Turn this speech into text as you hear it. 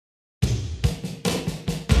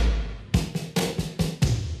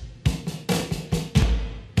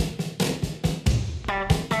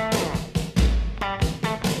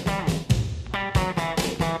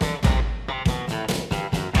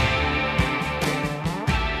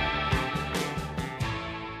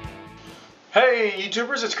Hey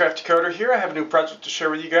YouTubers, it's Crafty Coder here. I have a new project to share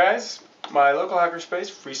with you guys. My local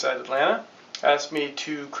hackerspace, Freeside Atlanta, asked me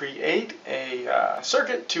to create a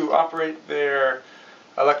circuit to operate their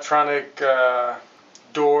electronic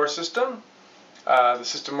door system. The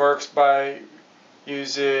system works by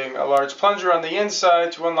using a large plunger on the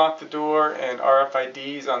inside to unlock the door and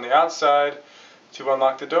RFIDs on the outside to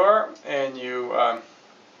unlock the door, and you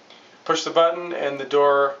push the button and the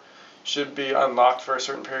door should be unlocked for a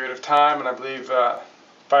certain period of time, and I believe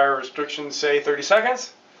fire restrictions say 30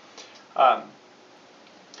 seconds.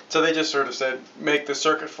 So they just sort of said, make the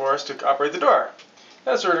circuit for us to operate the door.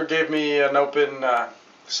 That sort of gave me an open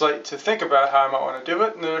slate to think about how I might want to do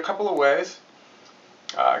it, and there are a couple of ways.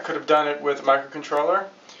 I could have done it with a microcontroller,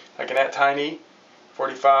 like an ATtiny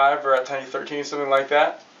 45 or ATtiny 13, something like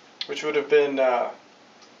that, which would have been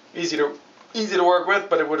easy to work with,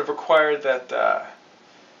 but it would have required that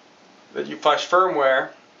you flash firmware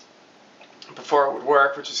before it would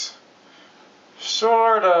work, which is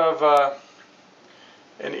sort of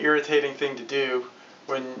an irritating thing to do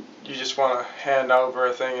when you just want to hand over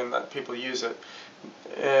a thing and let people use it.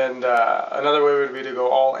 And another way would be to go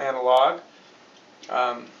all analog.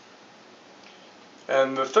 And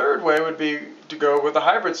the third way would be to go with a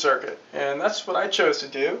hybrid circuit, and that's what I chose to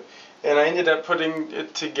do. And I ended up putting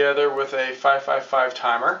it together with a 555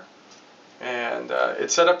 timer. And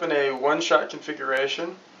it's set up in a one-shot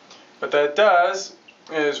configuration. What that does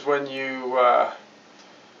is when you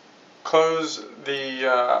close the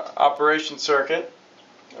operation circuit,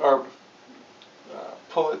 or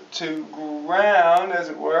pull it to ground, as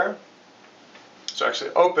it were, so actually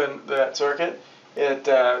open that circuit, it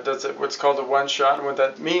does what's called a one-shot. And what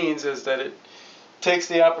that means is that it takes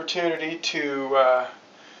the opportunity to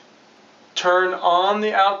turn on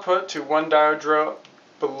the output to one diode drop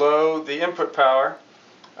below the input power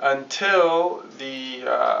until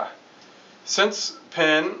the sense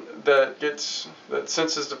pin that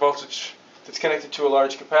senses the voltage that's connected to a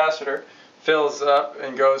large capacitor fills up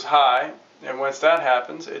and goes high, and once that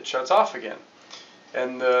happens it shuts off again.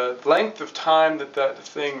 And the length of time that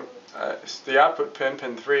thing, the output pin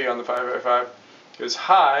 3 on the 555, goes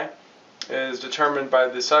high is determined by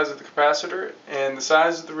the size of the capacitor and the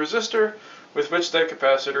size of the resistor with which that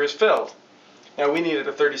capacitor is filled. Now, we needed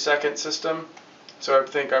a 30-second system, so I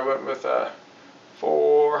think I went with a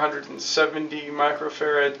 470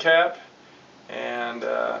 microfarad cap and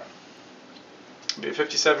be a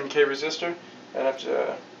 57K resistor. I have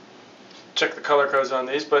to check the color codes on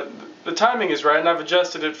these, but the timing is right, and I've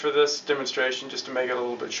adjusted it for this demonstration just to make it a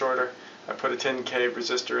little bit shorter. I put a 10K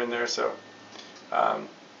resistor in there, so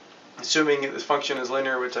assuming the function is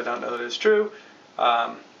linear, which I don't know that is true,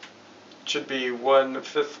 should be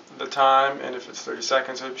 1/5 the time, and if it's 30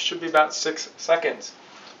 seconds, it should be about 6 seconds.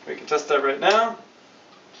 We can test that right now.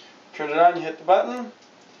 Turn it on, you hit the button.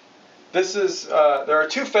 This is, there are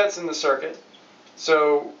 2 FETs in the circuit,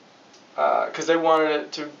 so, because they wanted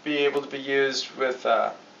it to be able to be used with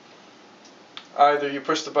either you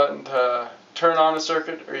push the button to turn on a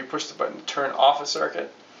circuit or you push the button to turn off a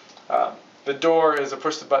circuit. The door is a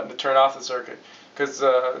push the button to turn off the circuit, because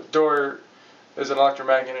the door is an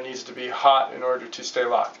electromagnet and needs to be hot in order to stay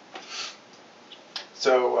locked.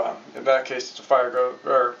 So in that case, the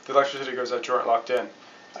electricity goes out, you aren't locked in.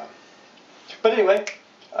 But anyway,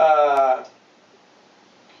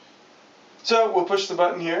 so we'll push the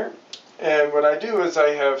button here, and what I do is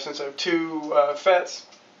since I have 2 FETs,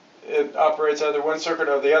 it operates either one circuit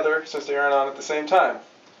or the other since they aren't on at the same time.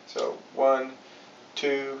 So 1,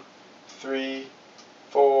 2, 3,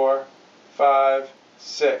 4, 5,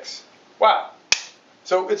 6. Wow!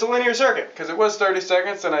 So it's a linear circuit because it was 30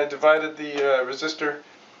 seconds, and I divided the resistor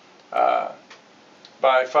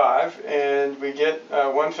by 5, and we get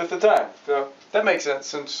 1/5 the time. So that makes sense,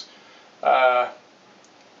 since the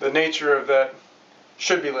nature of that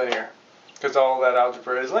should be linear, because all that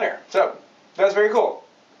algebra is linear. So that's very cool.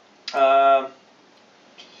 So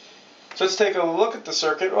let's take a look at the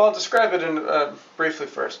circuit. Well, I'll describe it briefly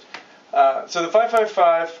first. So the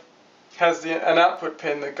 555 has an output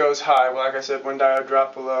pin that goes high. Well, like I said, 1 diode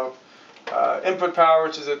drop below input power,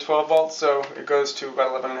 which is at 12 volts, so it goes to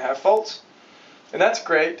about 11.5 volts. And that's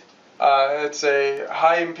great. It's a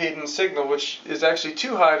high impedance signal, which is actually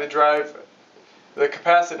too high to drive the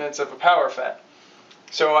capacitance of a power FET.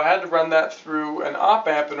 So I had to run that through an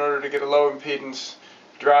op-amp in order to get a low impedance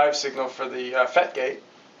drive signal for the FET gate.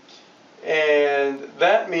 And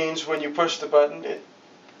that means when you push the button,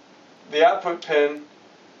 the output pin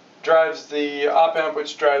drives the op-amp,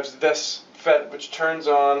 which drives this FET, which turns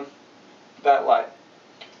on that light.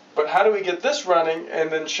 But how do we get this running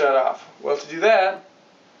and then shut off? Well, to do that,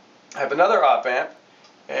 I have another op-amp,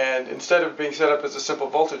 And instead of being set up as a simple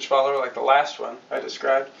voltage follower like the last one I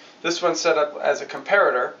described, this one's set up as a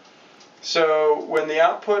comparator. So when the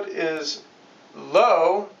output is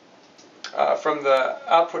low from the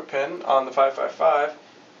output pin on the 555,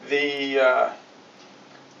 the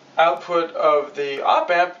output of the op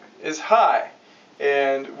amp is high.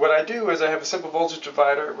 And what I do is I have a simple voltage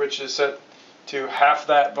divider which is set to half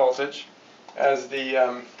that voltage as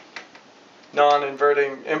the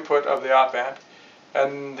non-inverting input of the op amp,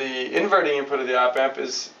 and the inverting input of the op amp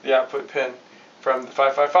is the output pin from the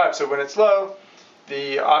 555. So when it's low,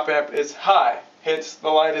 the op amp is high, hence the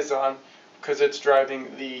light is on because it's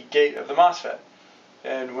driving the gate of the MOSFET.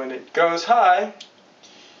 And when it goes high,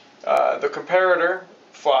 the comparator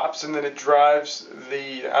flops, and then it drives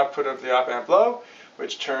the output of the op amp low,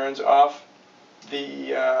 which turns off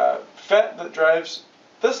the FET that drives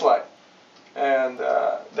this light. And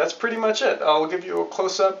that's pretty much it. I'll give you a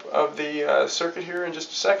close-up of the circuit here in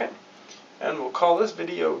just a second, and we'll call this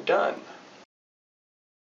video done.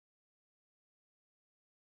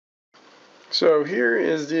 So here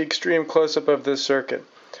is the extreme close-up of this circuit.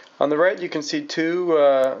 On the right you can see two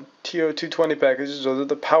TO220 packages. Those are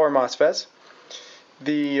the power MOSFETs.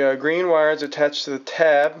 The green wires attached to the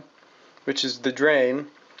tab, which is the drain,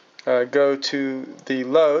 go to the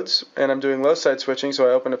loads, and I'm doing low side switching, so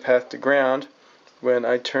I open a path to ground when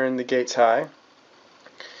I turn the gates high.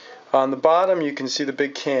 On the bottom you can see the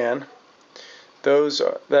big can.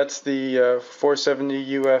 That's the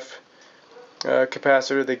 470 UF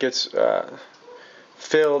capacitor that gets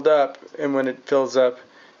filled up, and when it fills up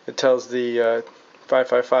it tells the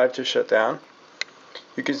 555 to shut down.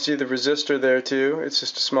 You can see the resistor there too. It's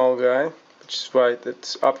just a small guy, which is why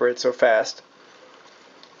it operates so fast.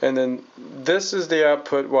 And then this is the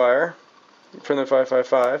output wire from the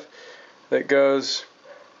 555 that goes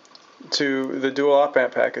to the dual op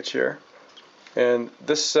amp package here. And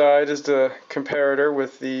this side is the comparator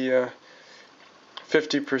with the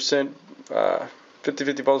 50%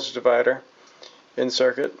 50-50 voltage divider in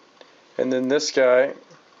circuit. And then this guy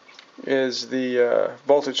is the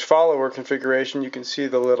voltage follower configuration. You can see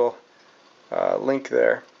the little link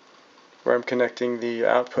there where I'm connecting the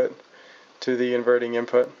output to the inverting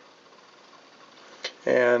input.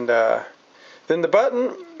 And then the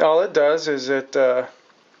button, all it does is it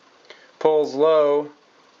pulls low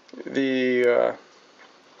the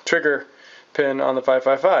trigger pin on the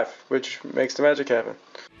 555, which makes the magic happen.